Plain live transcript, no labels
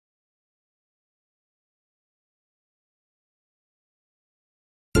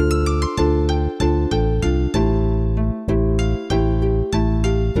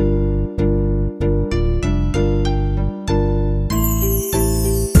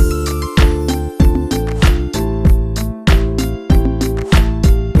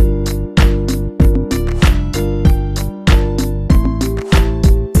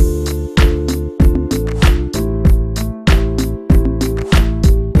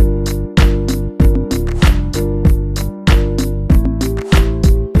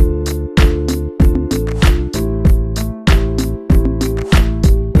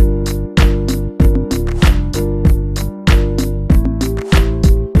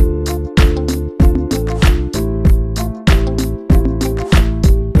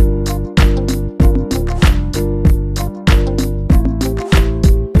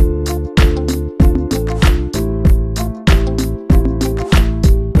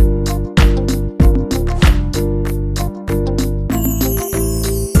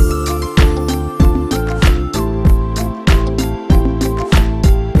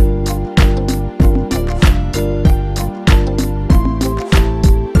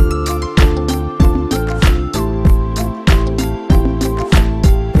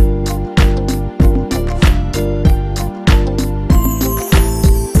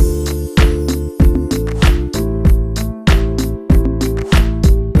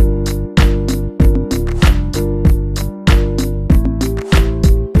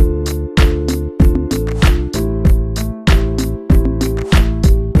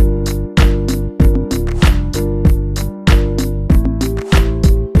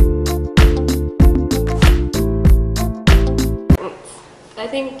I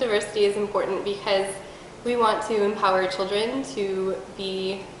think diversity is important because we want to empower children to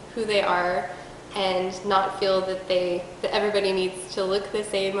be who they are and not feel that everybody needs to look the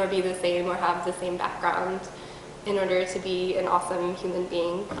same or be the same or have the same background in order to be an awesome human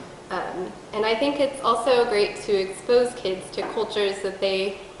being. And I think it's also great to expose kids to cultures that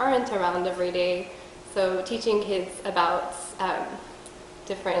they aren't around every day. So teaching kids about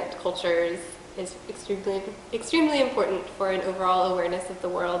different cultures is extremely important for an overall awareness of the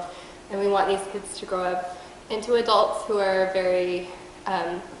world. And we want these kids to grow up into adults who are very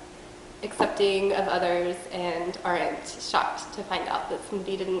accepting of others and aren't shocked to find out that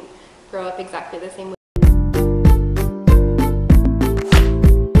somebody didn't grow up exactly the same way.